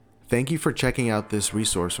Thank you for checking out this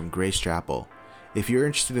resource from Grace Chapel. If you're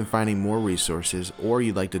interested in finding more resources or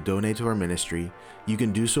you'd like to donate to our ministry, you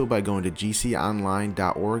can do so by going to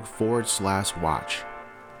gconline.org/watch.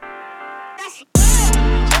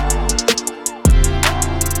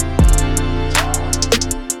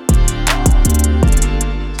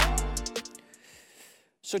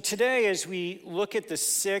 So today, as we look at the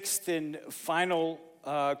sixth and final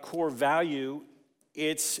core value,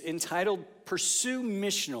 it's entitled Pursue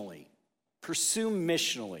Missionally. Pursue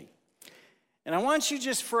Missionally. And I want you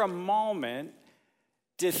just for a moment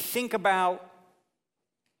to think about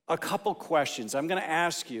a couple questions I'm going to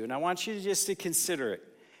ask you, and I want you just to consider it.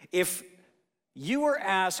 If you were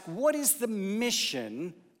asked, what is the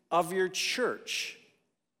mission of your church?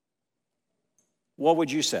 What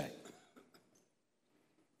would you say?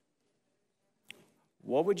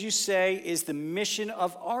 What would you say is the mission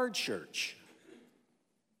of our church?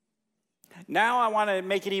 Now I want to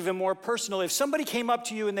make it even more personal. If somebody came up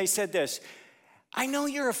to you and they said this, I know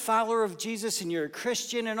you're a follower of Jesus and you're a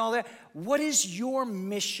Christian and all that. What is your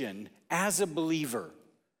mission as a believer,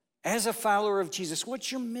 as a follower of Jesus?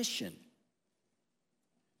 What's your mission?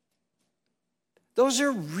 Those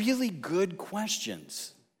are really good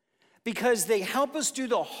questions, because they help us do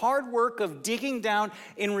the hard work of digging down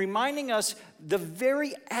and reminding us the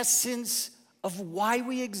very essence of why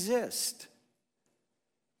we exist.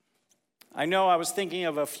 I know I was thinking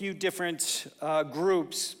of a few different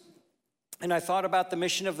groups, and I thought about the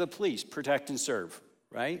mission of the police, protect and serve,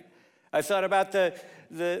 right? I thought about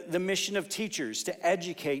the mission of teachers, to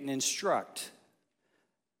educate and instruct.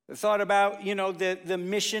 I thought about, the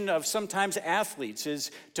mission of sometimes athletes is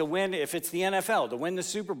to win, if it's the NFL, to win the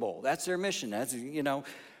Super Bowl. That's their mission. That's, a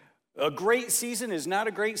great season is not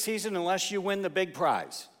a great season unless you win the big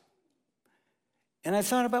prize. And I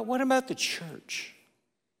thought about, what about the church?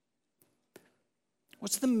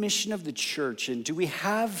 What's the mission of the church? And do we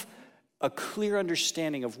have a clear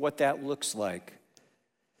understanding of what that looks like?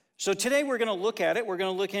 So today we're going to look at it. We're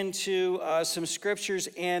going to look into some scriptures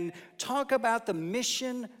and talk about the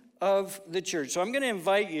mission of the church. So I'm going to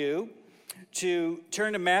invite you to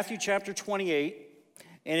turn to Matthew chapter 28.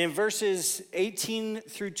 And in verses 18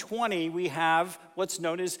 through 20, we have what's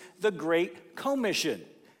known as the Great Commission.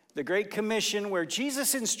 The Great Commission, where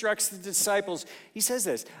Jesus instructs the disciples. He says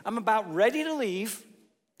this, I'm about ready to leave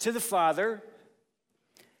to the Father.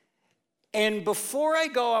 And before I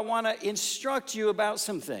go, I want to instruct you about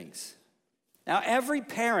some things. Now, every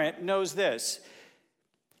parent knows this.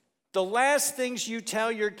 The last things you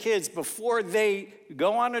tell your kids before they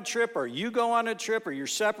go on a trip, or you go on a trip, or you're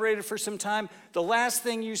separated for some time, the last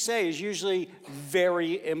thing you say is usually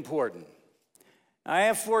very important. I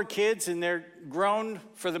have 4 kids, and they're grown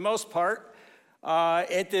for the most part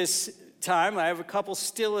at this time. I have a couple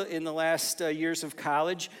still in the last years of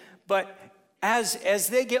college, but as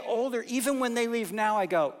they get older, even when they leave now, I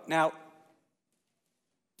go, now,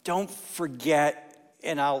 don't forget,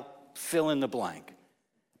 and I'll fill in the blank,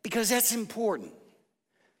 because that's important.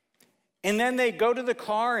 And then they go to the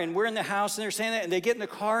car, and we're in the house, and they're saying that, and they get in the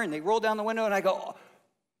car, and they roll down the window, and I go, oh,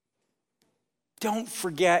 don't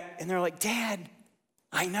forget. And they're like, Dad,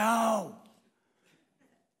 I know.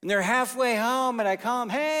 And they're halfway home, and I call them,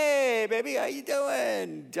 hey, baby, how you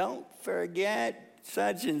doing? Don't forget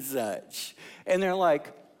such and such. And they're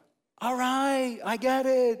like, all right, I get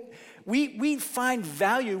it. We find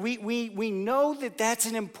value. We know that that's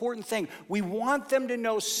an important thing. We want them to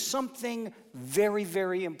know something very,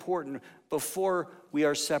 very important before we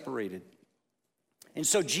are separated. And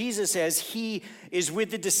so Jesus, as he is with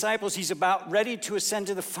the disciples, he's about ready to ascend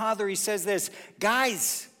to the Father. He says this,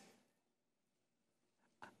 guys,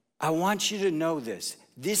 I want you to know this.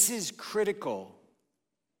 This is critical.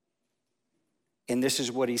 And this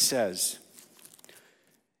is what he says.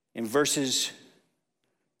 In verses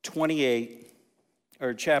 28,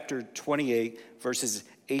 or chapter 28, verses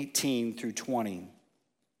 18 through 20.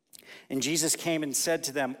 And Jesus came and said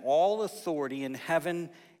to them, all authority in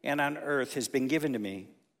heaven and on earth has been given to me.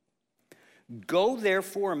 Go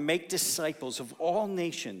therefore and make disciples of all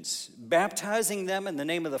nations, baptizing them in the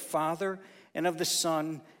name of the Father and of the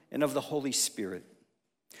Son and of the Holy Spirit,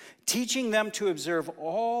 teaching them to observe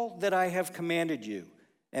all that I have commanded you.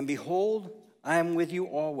 And behold, I am with you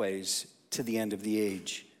always to the end of the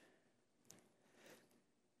age.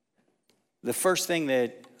 The first thing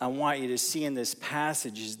that I want you to see in this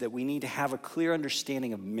passage is that we need to have a clear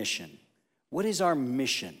understanding of mission. What is our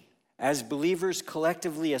mission? As believers,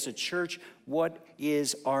 collectively, as a church, what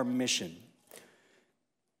is our mission?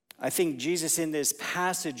 I think Jesus in this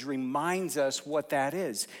passage reminds us what that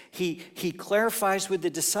is. He clarifies with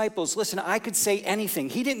the disciples, listen, I could say anything.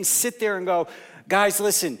 He didn't sit there and go, Guys,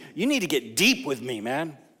 listen, you need to get deep with me,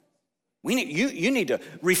 man. You need to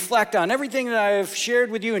reflect on everything that I've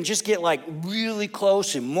shared with you and just get like really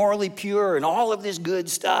close and morally pure and all of this good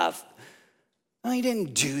stuff. No, he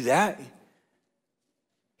didn't do that.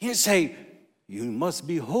 He didn't say, you must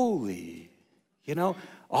be holy.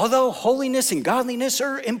 Although holiness and godliness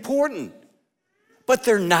are important, but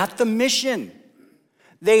they're not the mission.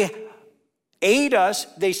 They aid us,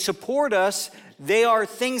 they support us, they are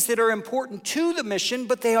things that are important to the mission,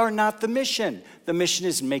 but they are not the mission. The mission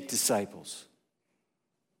is make disciples.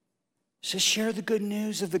 So share the good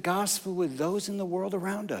news of the gospel with those in the world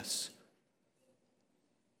around us.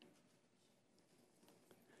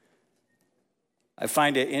 I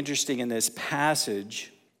find it interesting in this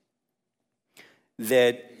passage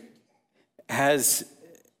that as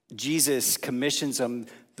Jesus commissions them,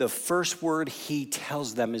 the first word he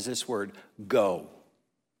tells them is this word, go.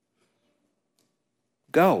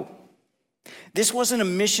 Go. This wasn't a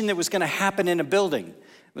mission that was going to happen in a building.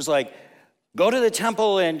 It was like, go to the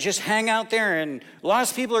temple and just hang out there and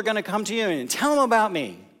lost people are going to come to you and tell them about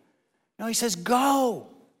me. No, he says, go.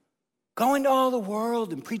 Go into all the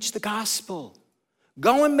world and preach the gospel.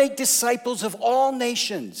 Go and make disciples of all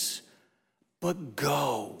nations. But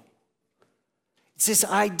go. It's this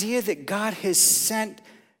idea that God sent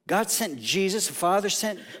Jesus, the Father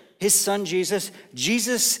sent his son Jesus.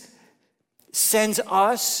 Jesus sends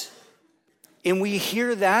us, and we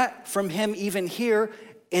hear that from him even here,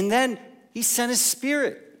 and then he sent his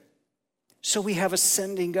Spirit. So we have a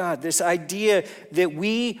sending God, this idea that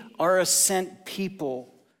we are a sent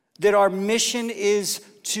people, that our mission is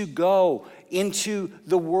to go into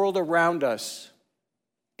the world around us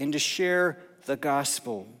and to share the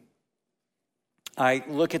gospel. I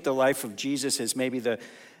look at the life of Jesus as maybe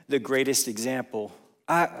the greatest example.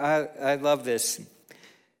 I love this.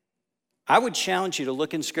 I would challenge you to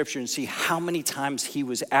look in Scripture and see how many times he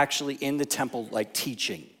was actually in the temple, like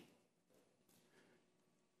teaching.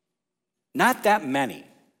 Not that many.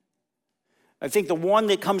 I think the one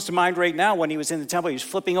that comes to mind right now when he was in the temple, he was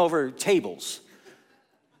flipping over tables.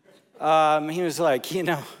 He was like,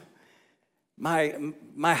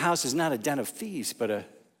 my house is not a den of thieves, but a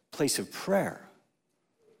place of prayer.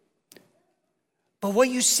 But what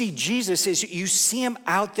you see Jesus is you see him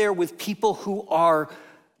out there with people who are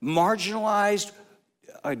marginalized,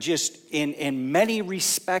 just in many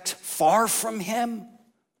respects far from him.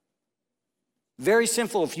 Very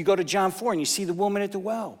simple. If you go to John 4 and you see the woman at the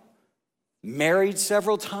well, married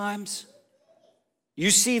several times. You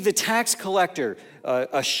see the tax collector,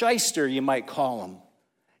 a shyster you might call him.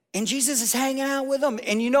 And Jesus is hanging out with them.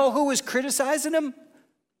 And you know who was criticizing him?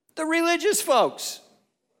 The religious folks.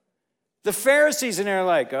 The Pharisees, and they're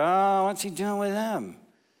like, oh, what's he doing with them?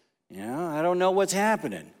 I don't know what's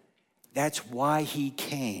happening. That's why he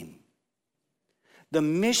came. The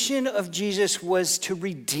mission of Jesus was to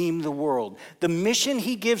redeem the world. The mission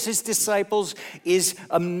he gives his disciples is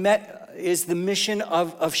the mission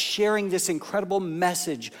of sharing this incredible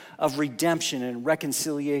message of redemption and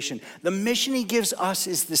reconciliation. The mission he gives us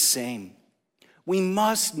is the same. We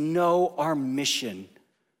must know our mission.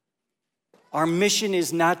 Our mission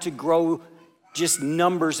is not to grow just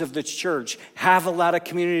numbers of the church, have a lot of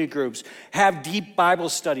community groups, have deep Bible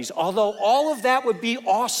studies, although all of that would be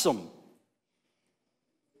awesome.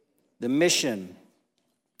 The mission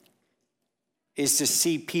is to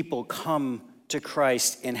see people come to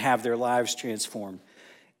Christ and have their lives transformed.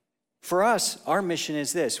 For us, our mission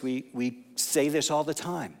is this. We say this all the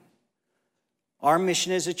time. Our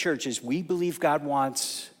mission as a church is we believe God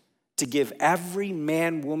wants to give every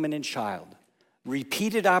man, woman, and child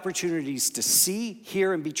repeated opportunities to see,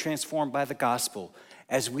 hear, and be transformed by the gospel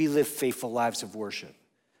as we live faithful lives of worship.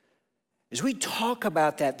 As we talk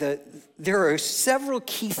about that, there are several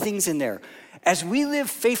key things in there. As we live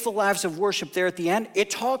faithful lives of worship there at the end, it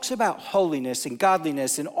talks about holiness and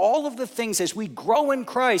godliness and all of the things as we grow in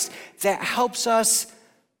Christ that helps us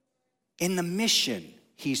in the mission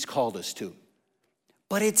he's called us to.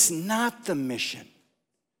 But it's not the mission.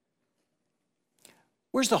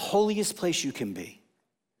 Where's the holiest place you can be?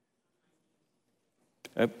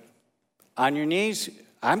 On your knees?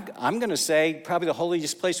 I'm going to say probably the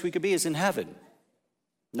holiest place we could be is in heaven.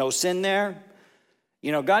 No sin there.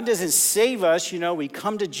 God doesn't save us. We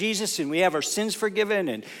come to Jesus and we have our sins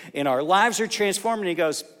forgiven and our lives are transformed. And he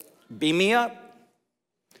goes, beam me up.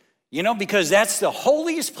 Because that's the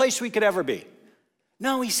holiest place we could ever be.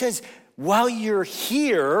 No, he says, while you're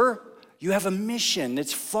here, you have a mission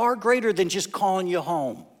that's far greater than just calling you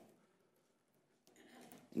home.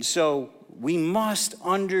 And so we must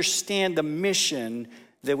understand the mission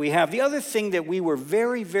that we have. The other thing that we were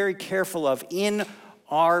very, very careful of in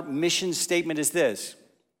our mission statement is this.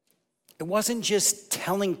 It wasn't just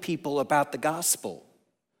telling people about the gospel.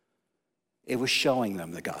 It was showing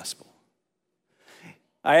them the gospel.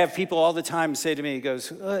 I have people all the time say to me,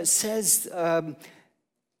 it says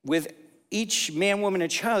with each man, woman,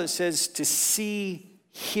 and child, it says to see,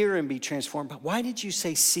 hear, and be transformed. But why did you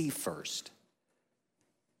say see first?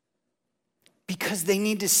 Because they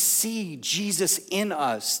need to see Jesus in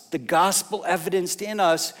us, the gospel evidenced in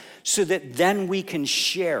us, so that then we can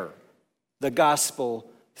share the gospel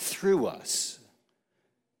through us.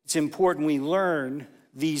 It's important we learn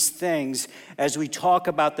these things as we talk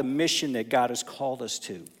about the mission that God has called us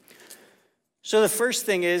to. So the first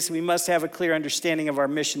thing is we must have a clear understanding of our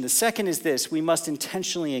mission. The second is this: we must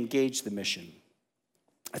intentionally engage the mission.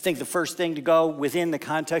 I think the first thing to go within the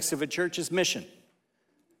context of a church is mission.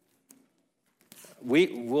 We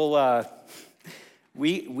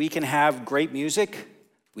can have great music.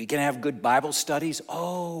 We can have good Bible studies.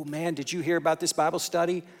 Oh, man, did you hear about this Bible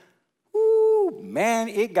study? Ooh, man,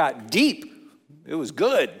 it got deep. It was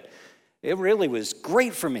good. It really was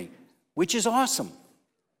great for me, which is awesome.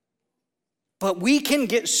 But we can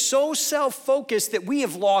get so self-focused that we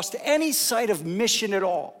have lost any sight of mission at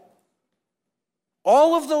all.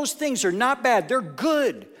 All of those things are not bad. They're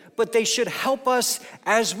good, but they should help us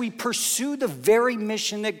as we pursue the very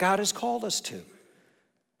mission that God has called us to.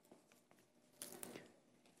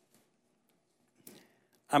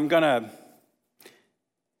 I'm gonna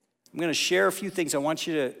share a few things. I want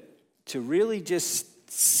you to really just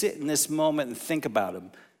sit in this moment and think about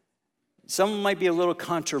them. Some of them might be a little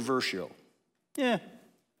controversial. Yeah,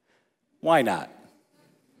 why not?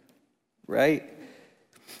 Right?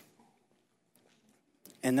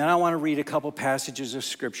 And then I want to read a couple passages of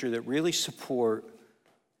Scripture that really support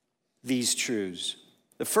these truths.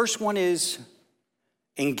 The first one is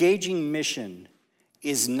engaging mission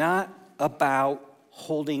is not about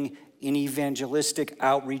holding an evangelistic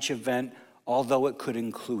outreach event, although it could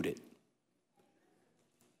include it.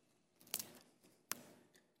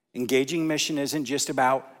 Engaging mission isn't just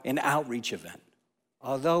about an outreach event,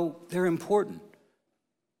 although they're important.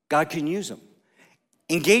 God can use them.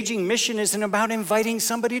 Engaging mission isn't about inviting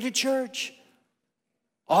somebody to church,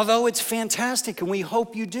 although it's fantastic and we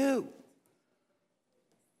hope you do.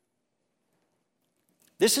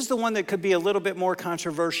 This is the one that could be a little bit more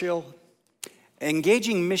controversial.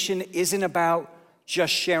 Engaging mission isn't about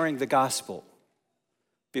just sharing the gospel.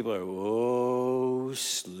 People are, whoa,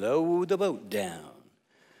 slow the boat down.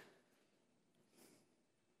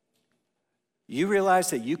 You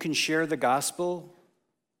realize that you can share the gospel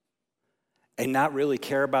and not really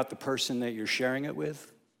care about the person that you're sharing it with?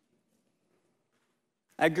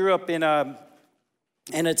 I grew up in a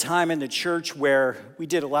time in the church where we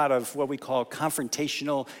did a lot of what we call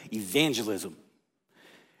confrontational evangelism.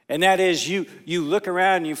 And that is you look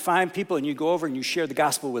around and you find people and you go over and you share the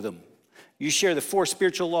gospel with them. You share the 4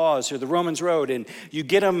 spiritual laws or the Romans Road, and you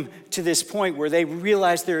get them to this point where they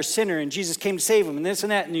realize they're a sinner and Jesus came to save them and this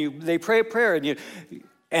and that, and they pray a prayer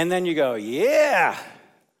and then you go, yeah,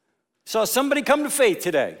 saw somebody come to faith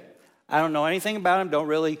today. I don't know anything about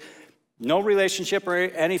them, no relationship or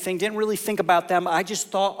anything, didn't really think about them. I just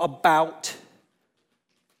thought about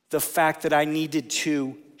the fact that I needed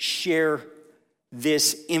to share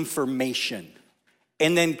this information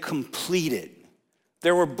and then complete it.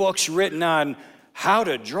 There were books written on how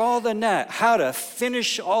to draw the net, how to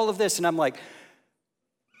finish all of this. And I'm like,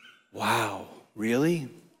 wow, really?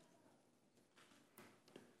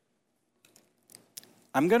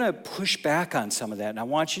 I'm going to push back on some of that. And I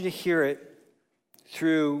want you to hear it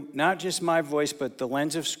through not just my voice, but the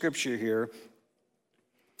lens of Scripture here.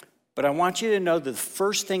 But I want you to know that the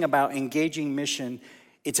first thing about engaging mission,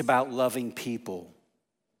 it's about loving people.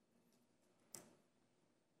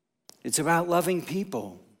 It's about loving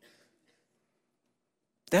people.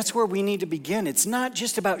 That's where we need to begin. It's not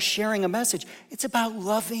just about sharing a message. It's about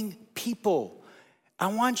loving people. I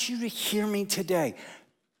want you to hear me today.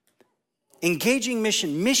 Engaging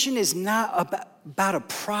mission. Mission is not about a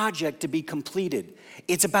project to be completed.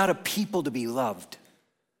 It's about a people to be loved.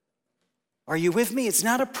 Are you with me? It's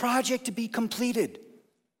not a project to be completed.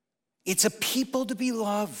 It's a people to be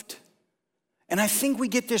loved. And I think we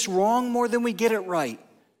get this wrong more than we get it right.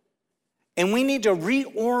 And we need to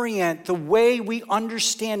reorient the way we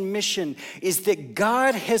understand mission is that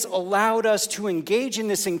God has allowed us to engage in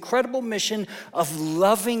this incredible mission of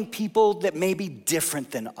loving people that may be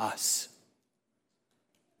different than us.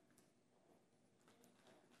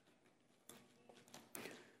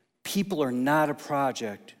 People are not a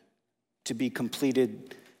project to be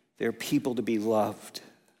completed. They're people to be loved.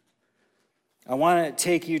 I want to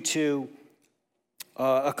take you to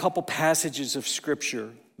a couple passages of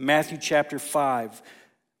Scripture. Matthew chapter 5,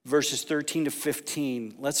 verses 13 to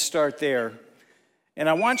 15. Let's start there. And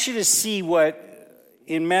I want you to see what,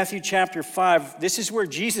 in Matthew chapter 5, this is where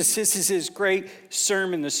Jesus, this is his great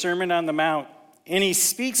sermon, the Sermon on the Mount. And he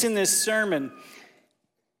speaks in this sermon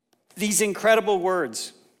these incredible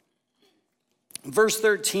words. Verse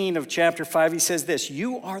 13 of chapter 5, he says this,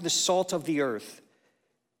 "You are the salt of the earth.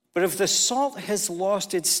 But if the salt has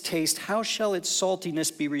lost its taste, how shall its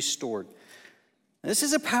saltiness be restored?" This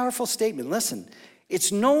is a powerful statement. Listen,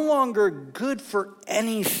 it's no longer good for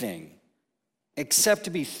anything except to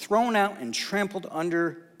be thrown out and trampled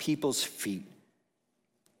under people's feet.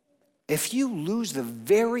 If you lose the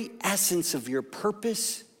very essence of your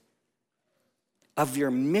purpose, of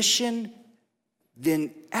your mission,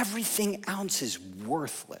 then everything else is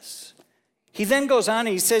worthless. He then goes on and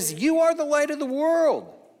he says, "You are the light of the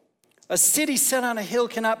world. A city set on a hill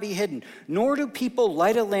cannot be hidden, nor do people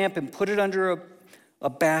light a lamp and put it under a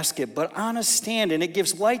basket, but on a stand, and it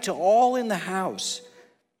gives light to all in the house.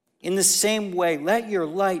 In the same way, let your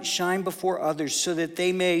light shine before others so that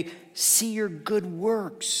they may see your good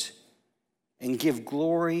works and give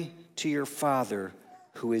glory to your Father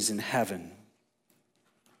who is in heaven."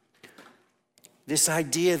 This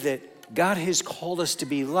idea that God has called us to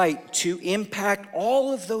be light, to impact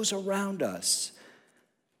all of those around us.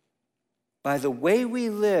 By the way we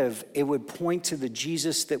live, it would point to the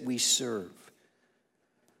Jesus that we serve.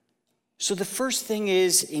 So the first thing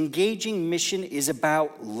is, engaging mission is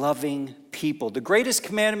about loving people. The greatest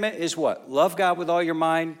commandment is what? Love God with all your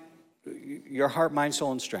mind, your heart, mind,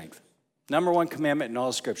 soul, and strength. Number one commandment in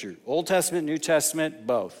all Scripture. Old Testament, New Testament,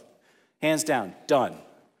 both. Hands down, done.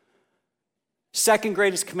 Second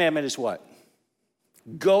greatest commandment is what?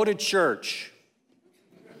 Go to church.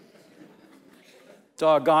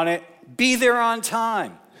 Doggone it. Be there on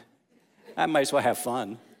time. I might as well have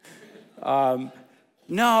fun.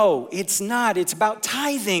 No, it's not. It's about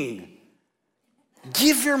tithing.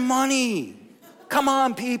 Give your money. Come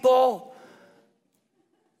on, people.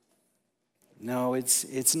 No,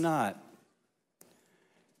 it's not.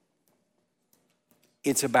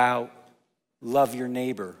 It's about love your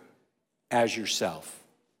neighbor as yourself.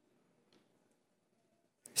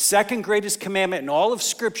 Second greatest commandment in all of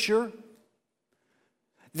Scripture,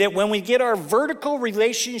 that when we get our vertical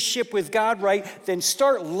relationship with God right, then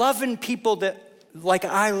start loving people like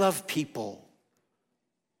I love people.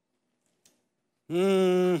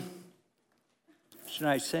 Should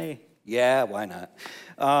I say? Yeah, why not?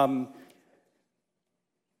 I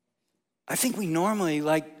think we normally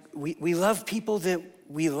we love people that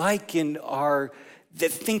we like and that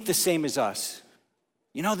think the same as us.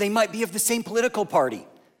 You know, they might be of the same political party.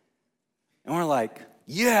 And we're like,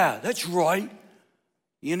 yeah, that's right.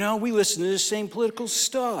 You know, we listen to the same political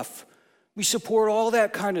stuff. We support all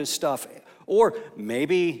that kind of stuff. Or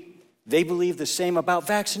maybe they believe the same about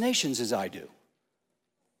vaccinations as I do.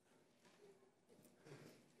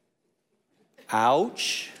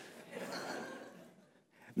 Ouch.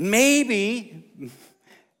 Maybe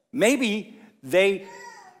they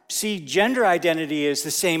see gender identity as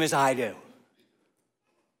the same as I do.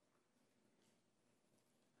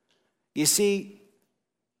 You see,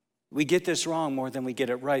 we get this wrong more than we get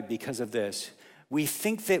it right because of this. We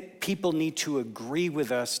think that people need to agree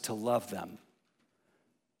with us to love them.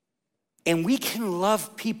 And we can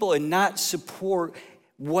love people and not support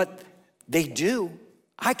what they do.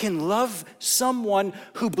 I can love someone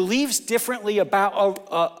who believes differently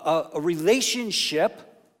about a relationship.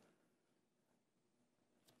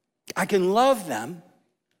 I can love them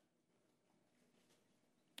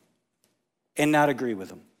and not agree with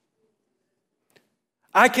them.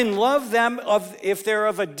 I can love them if they're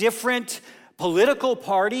of a different political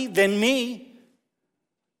party than me,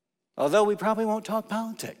 although we probably won't talk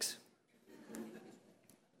politics.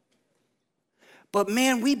 But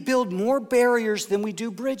man, we build more barriers than we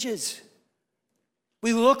do bridges.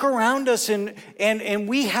 We look around us and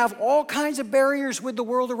we have all kinds of barriers with the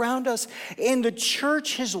world around us. And the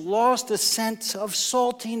church has lost a sense of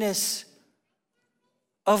saltiness,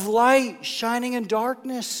 of light shining in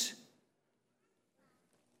darkness.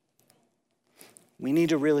 We need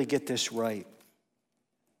to really get this right.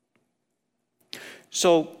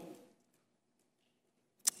 So,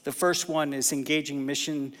 the first one is engaging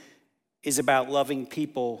mission is about loving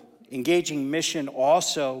people. Engaging mission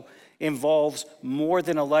also involves more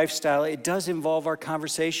than a lifestyle. It does involve our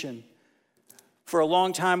conversation. For a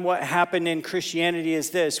long time, what happened in Christianity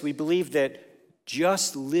is this. We believe that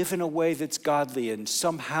just live in a way that's godly, and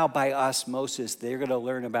somehow by osmosis, they're going to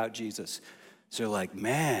learn about Jesus. So they're like,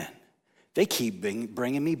 man, they keep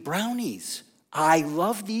bringing me brownies. I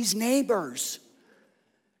love these neighbors.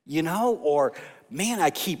 or man,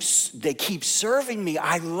 they keep serving me.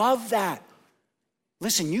 I love that.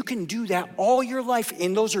 Listen, you can do that all your life,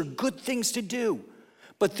 and those are good things to do.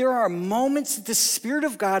 But there are moments that the Spirit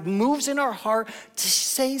of God moves in our heart to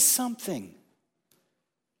say something.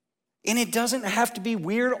 And it doesn't have to be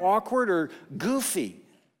weird, awkward, or goofy.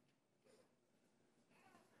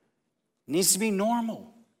 It needs to be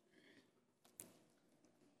normal.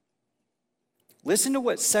 Listen to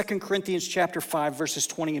what 2 Corinthians chapter 5, verses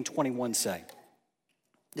 20 and 21 say.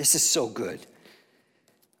 This is so good.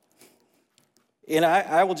 And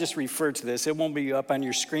I will just refer to this. It won't be up on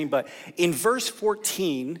your screen, but in verse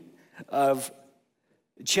 14 of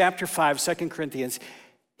chapter 5, 2 Corinthians,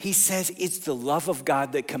 he says it's the love of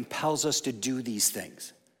God that compels us to do these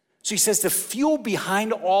things. So he says the fuel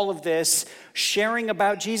behind all of this, sharing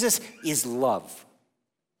about Jesus, is love.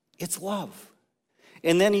 It's love.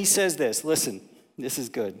 And then he says this, listen, this is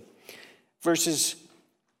good. Verses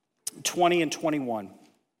 20 and 21.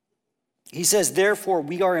 He says, therefore,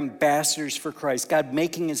 we are ambassadors for Christ, God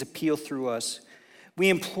making his appeal through us. We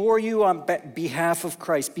implore you on behalf of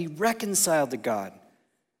Christ, be reconciled to God.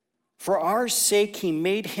 For our sake, he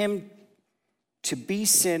made him to be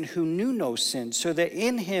sin who knew no sin, so that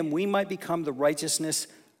in him we might become the righteousness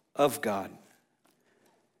of God.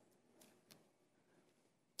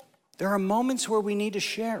 There are moments where we need to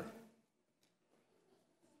share.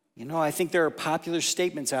 I think there are popular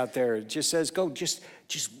statements out there. It just says, go, just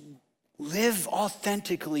live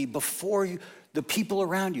authentically before the people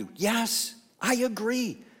around you. Yes, I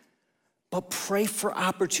agree. But pray for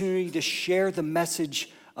opportunity to share the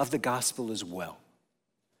message of the gospel as well.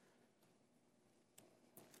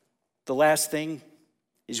 The last thing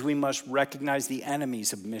is we must recognize the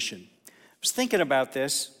enemies of mission. I was thinking about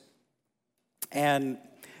this, and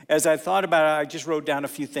as I thought about it, I just wrote down a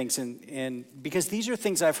few things, and because these are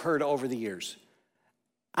things I've heard over the years.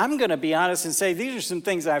 I'm going to be honest and say these are some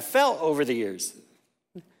things I've felt over the years.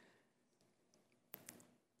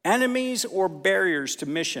 Enemies or barriers to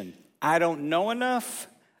mission. I don't know enough.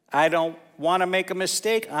 I don't want to make a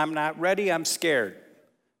mistake. I'm not ready. I'm scared.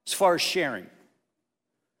 As far as sharing.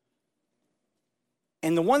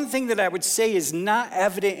 And the one thing that I would say is not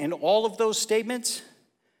evident in all of those statements,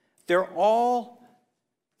 they're all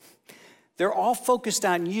focused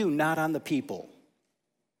on you, not on the people.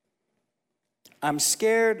 I'm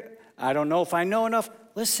scared. I don't know if I know enough.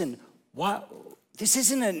 Listen, this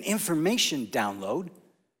isn't an information download.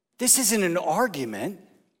 This isn't an argument.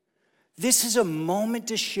 This is a moment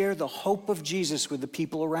to share the hope of Jesus with the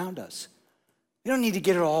people around us. We don't need to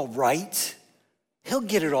get it all right. He'll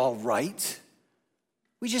get it all right.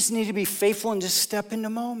 We just need to be faithful and just step into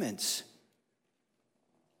moments.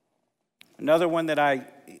 Another one that I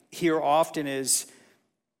hear often is,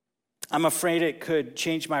 I'm afraid it could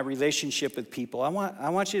change my relationship with people. I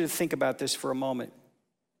want you to think about this for a moment.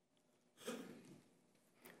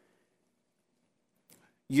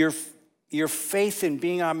 Your faith in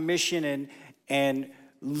being on mission and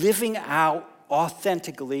living out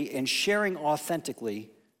authentically and sharing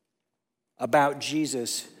authentically about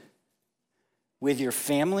Jesus with your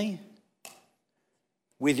family,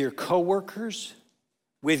 with your coworkers,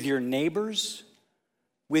 with your neighbors,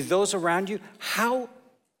 with those around you.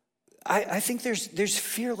 I think there's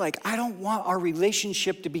fear, like, I don't want our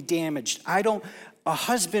relationship to be damaged. A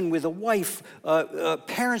husband with a wife,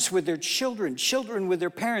 parents with their children, children with their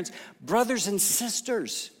parents, brothers and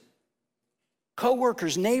sisters,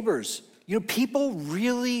 coworkers, neighbors. People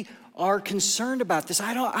really are concerned about this.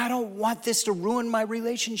 I don't want this to ruin my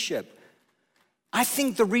relationship. I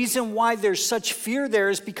think the reason why there's such fear there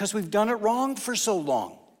is because we've done it wrong for so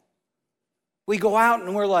long. We go out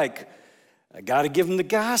and we're like, I got to give them the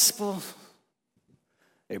gospel.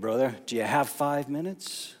 Hey, brother, do you have 5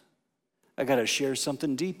 minutes? I got to share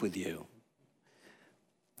something deep with you.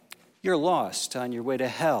 You're lost on your way to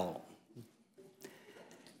hell.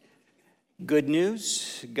 Good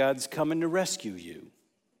news, God's coming to rescue you.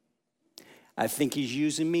 I think he's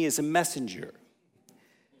using me as a messenger.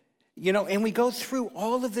 And we go through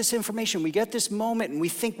all of this information. We get this moment and we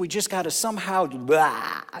think we just got to somehow,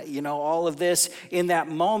 all of this in that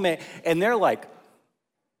moment. And they're like,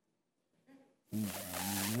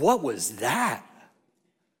 what was that?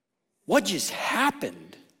 What just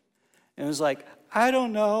happened? And it was like, I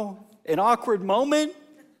don't know. An awkward moment?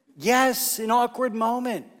 Yes, an awkward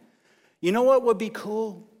moment. You know what would be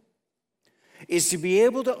cool? Is to be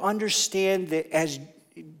able to understand that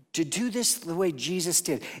to do this the way Jesus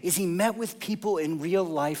did, is he met with people in real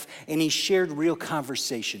life and he shared real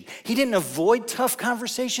conversation. He didn't avoid tough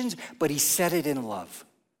conversations, but he said it in love.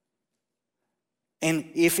 And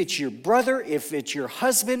if it's your brother, if it's your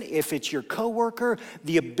husband, if it's your coworker,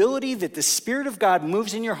 the ability that the Spirit of God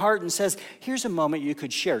moves in your heart and says, here's a moment you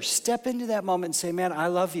could share. Step into that moment and say, man, I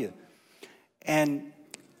love you. And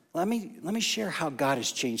let me share how God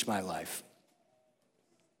has changed my life.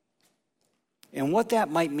 And what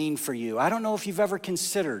that might mean for you. I don't know if you've ever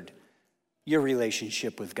considered your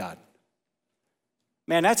relationship with God.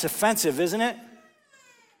 Man, that's offensive, isn't it?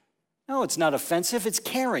 No, it's not offensive. It's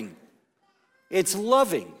caring. It's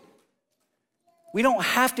loving. We don't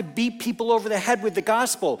have to beat people over the head with the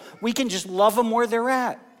gospel. We can just love them where they're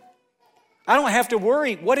at. I don't have to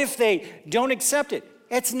worry. What if they don't accept it?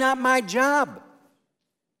 It's not my job.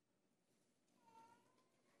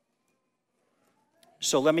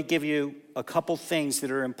 So let me give you a couple things that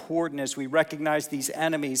are important as we recognize these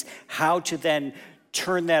enemies, how to then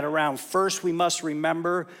turn that around. First, we must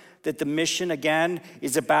remember that the mission, again,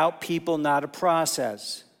 is about people, not a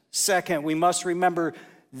process. Second, we must remember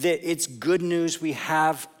that it's good news we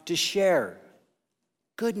have to share.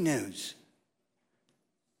 Good news.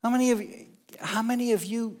 How many of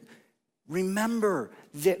you remember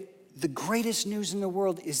that the greatest news in the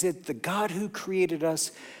world is that the God who created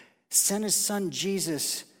us sent his son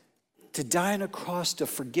Jesus to die on a cross to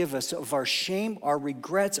forgive us of our shame, our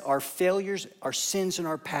regrets, our failures, our sins, and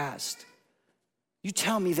our past? You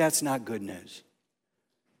tell me that's not good news.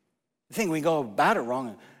 I think we go about it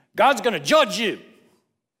wrong. God's going to judge you.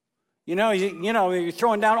 You're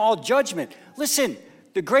throwing down all judgment. Listen,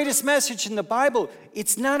 the greatest message in the Bible,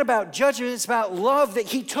 it's not about judgment, it's about love, that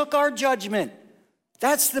he took our judgment.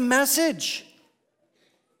 That's the message.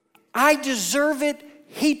 I deserve it,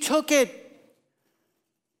 he took it.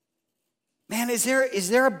 Man, is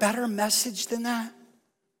there a better message than that?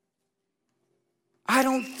 I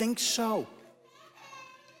don't think so.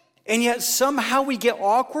 And yet somehow we get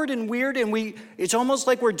awkward and weird, and it's almost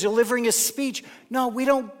like we're delivering a speech. No, we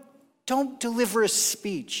don't deliver a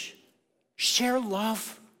speech. Share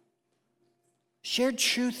love. Share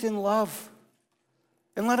truth in love.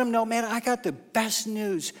 And let them know, man, I got the best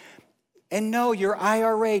news. And no, your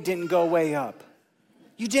IRA didn't go way up.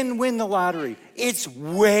 You didn't win the lottery. It's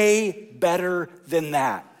way better than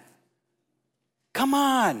that. Come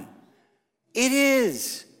on. It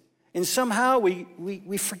is. And somehow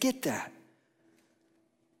we forget that.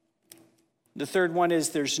 The third one is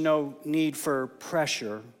there's no need for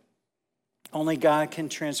pressure. Only God can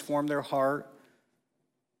transform their heart.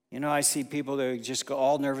 I see people that just go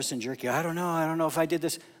all nervous and jerky. I don't know if I did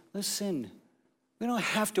this. Listen, we don't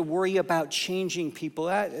have to worry about changing people.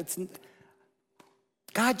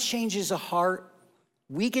 God changes a heart.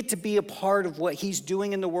 We get to be a part of what he's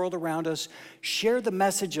doing in the world around us. Share the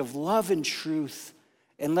message of love and truth.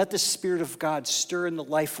 And let the Spirit of God stir in the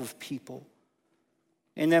life of people.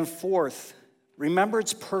 And then fourth, remember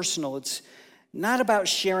it's personal. It's not about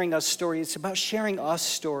sharing a story. It's about sharing us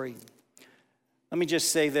story. Let me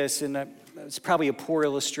just say this, and it's probably a poor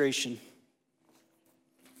illustration.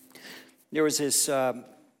 There was this,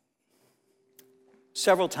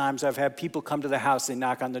 several times I've had people come to the house, they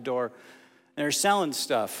knock on the door, and they're selling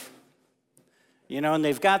stuff. And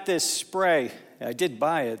they've got this spray. I did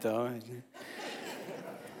buy it, though.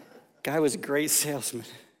 Guy was a great salesman.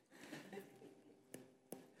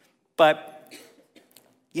 But,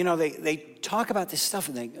 they talk about this stuff,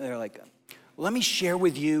 and they're like, let me share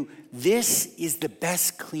with you, this is the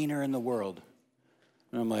best cleaner in the world.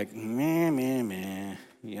 And I'm like, meh,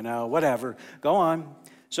 whatever. Go on.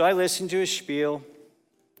 So I listen to his spiel.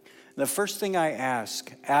 The first thing I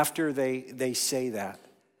ask after they say that,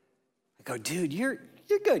 I go, dude, you're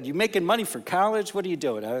good. You making money for college? What are you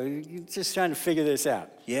doing? You're just trying to figure this out.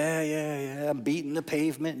 Yeah. I'm beating the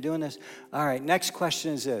pavement and doing this. All right, next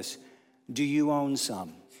question is this. Do you own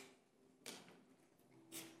some?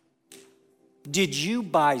 Did you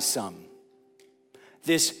buy some?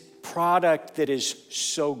 This product that is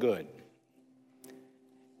so good.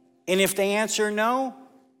 And if they answer no,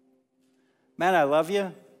 man, I love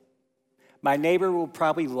you. My neighbor will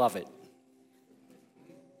probably love it.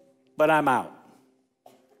 But I'm out.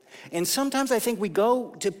 And sometimes I think we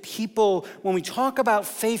go to people when we talk about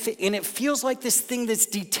faith, and it feels like this thing that's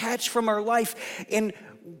detached from our life. And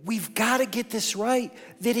we've got to get this right,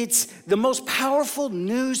 that it's the most powerful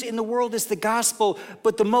news in the world is the gospel,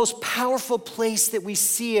 but the most powerful place that we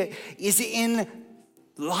see it is in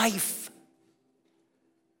life.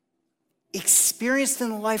 Experienced in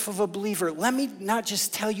the life of a believer. Let me not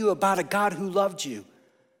just tell you about a God who loved you,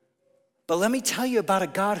 but let me tell you about a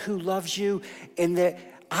God who loves you and that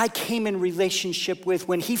I came in relationship with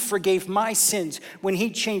when he forgave my sins, when he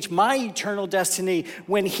changed my eternal destiny,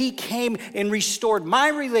 when he came and restored my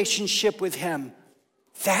relationship with him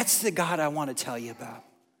That's the God I want to tell you about.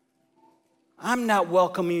 I'm not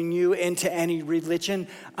welcoming you into any religion.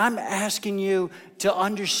 I'm asking you to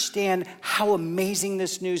understand how amazing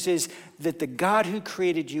this news is, that the God who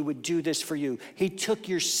created you would do this for you. He took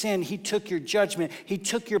your sin, he took your judgment, he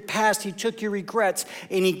took your past, he took your regrets,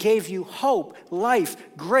 and he gave you hope, life,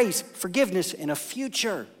 grace, forgiveness, and a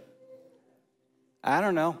future. I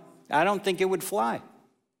don't know. I don't think it would fly.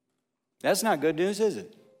 That's not good news, is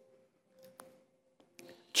it?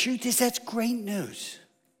 Truth is, that's great news.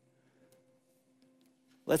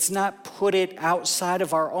 Let's not put it outside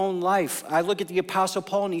of our own life. I look at the Apostle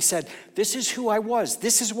Paul and he said, this is who I was.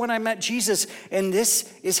 This is when I met Jesus, and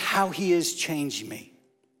this is how he has changed me.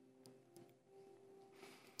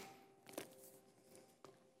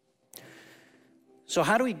 So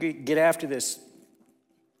how do we get after this?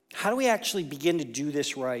 How do we actually begin to do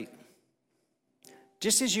this right?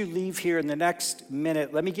 Just as you leave here in the next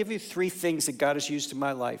minute, let me give you 3 things that God has used in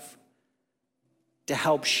my life to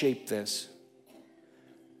help shape this.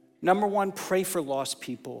 Number 1, pray for lost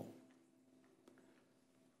people.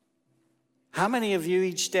 How many of you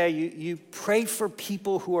each day, you pray for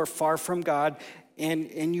people who are far from God,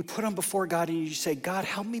 and you put them before God and you say, God,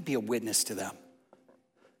 help me be a witness to them.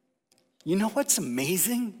 You know what's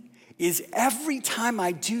amazing? Is every time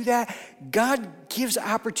I do that, God gives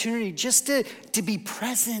opportunity just to be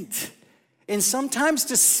present and sometimes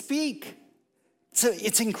to speak. So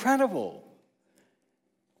it's incredible.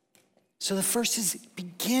 So the first is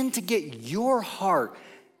begin to get your heart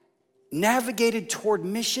navigated toward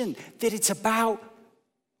mission, that it's about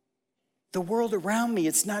the world around me.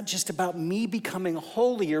 It's not just about me becoming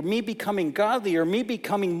holy or me becoming godly or me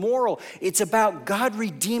becoming moral. It's about God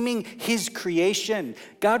redeeming his creation,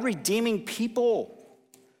 God redeeming people.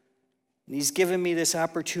 And he's given me this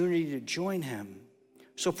opportunity to join him.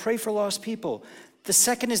 So pray for lost people. The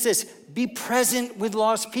second is this: be present with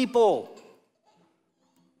lost people.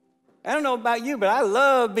 I don't know about you, but I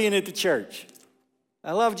love being at the church.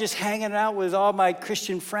 I love just hanging out with all my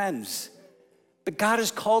Christian friends. But God has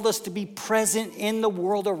called us to be present in the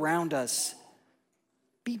world around us.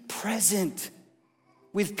 Be present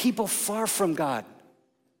with people far from God.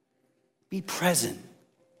 Be present.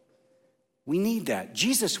 We need that.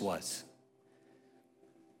 Jesus was.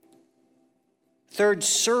 Third,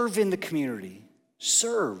 serve in the community.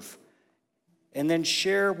 Serve. And then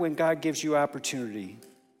share when God gives you opportunity.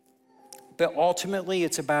 But ultimately,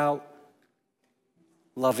 it's about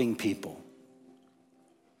loving people.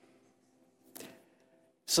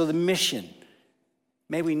 So the mission,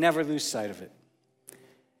 may we never lose sight of it.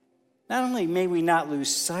 Not only may we not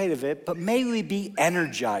lose sight of it, but may we be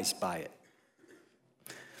energized by it.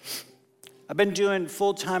 I've been doing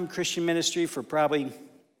full-time Christian ministry for probably,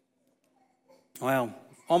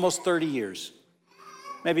 almost 30 years.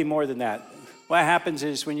 Maybe more than that. What happens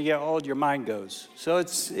is when you get old, your mind goes. So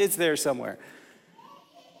it's there somewhere.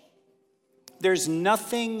 There's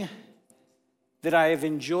nothing that I have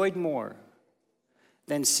enjoyed more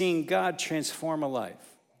than seeing God transform a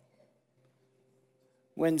life.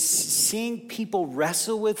 When seeing people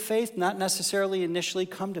wrestle with faith, not necessarily initially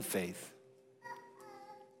come to faith,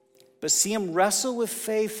 but see them wrestle with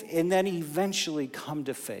faith and then eventually come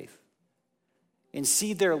to faith. And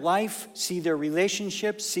see their life, see their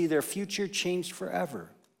relationships, see their future changed forever.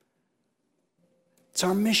 It's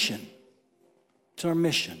our mission. It's our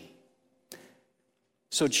mission.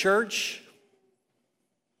 So church,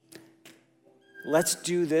 let's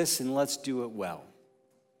do this and let's do it well.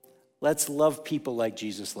 Let's love people like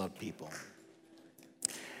Jesus loved people.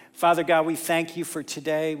 Father God, we thank you for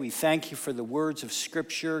today. We thank you for the words of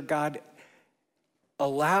Scripture. God,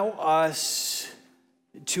 allow us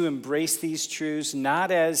to embrace these truths,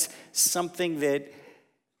 not as something that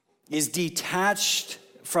is detached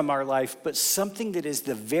from our life, but something that is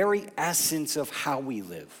the very essence of how we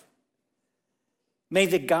live. May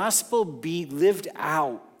the gospel be lived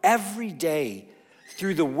out every day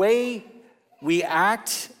through the way we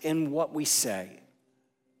act and what we say.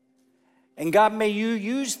 And God, may you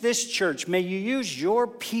use this church, may you use your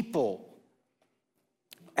people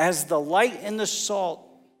as the light and the salt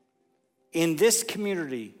in this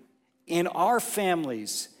community, in our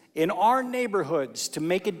families, in our neighborhoods, to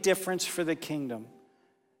make a difference for the kingdom.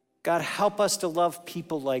 God, help us to love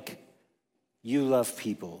people like you love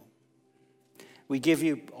people. We give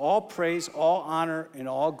you all praise, all honor, and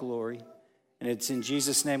all glory. And it's in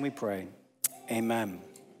Jesus' name we pray. Amen.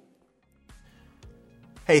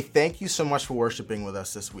 Hey, thank you so much for worshiping with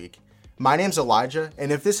us this week. My name's Elijah,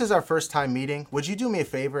 and if this is our first time meeting, would you do me a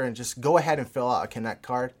favor and just go ahead and fill out a Connect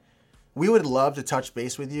card? We would love to touch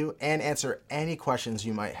base with you and answer any questions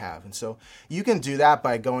you might have. And so you can do that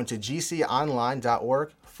by going to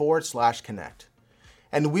gconline.org/connect.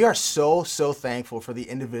 And we are so thankful for the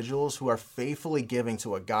individuals who are faithfully giving to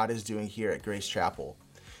what God is doing here at Grace Chapel.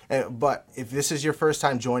 But if this is your first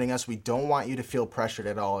time joining us, we don't want you to feel pressured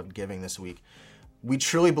at all at giving this week. We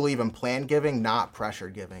truly believe in planned giving, not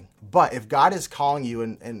pressured giving. But if God is calling you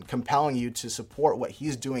and compelling you to support what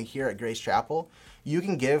he's doing here at Grace Chapel, you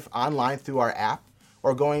can give online through our app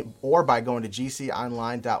or by going to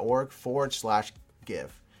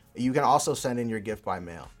gconline.org/give. You can also send in your gift by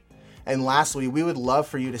mail. And lastly, we would love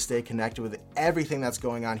for you to stay connected with everything that's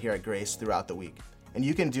going on here at Grace throughout the week. And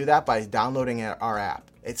you can do that by downloading our app.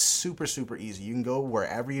 It's super easy. You can go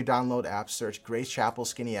wherever you download apps, search Grace Chapel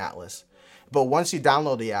Skinny Atlas. But once you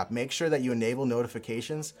download the app, make sure that you enable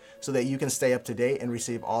notifications so that you can stay up to date and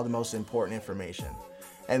receive all the most important information.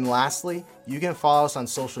 And lastly, you can follow us on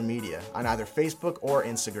social media on either Facebook or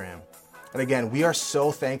Instagram. And again, we are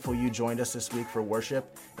so thankful you joined us this week for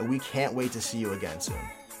worship, and we can't wait to see you again soon.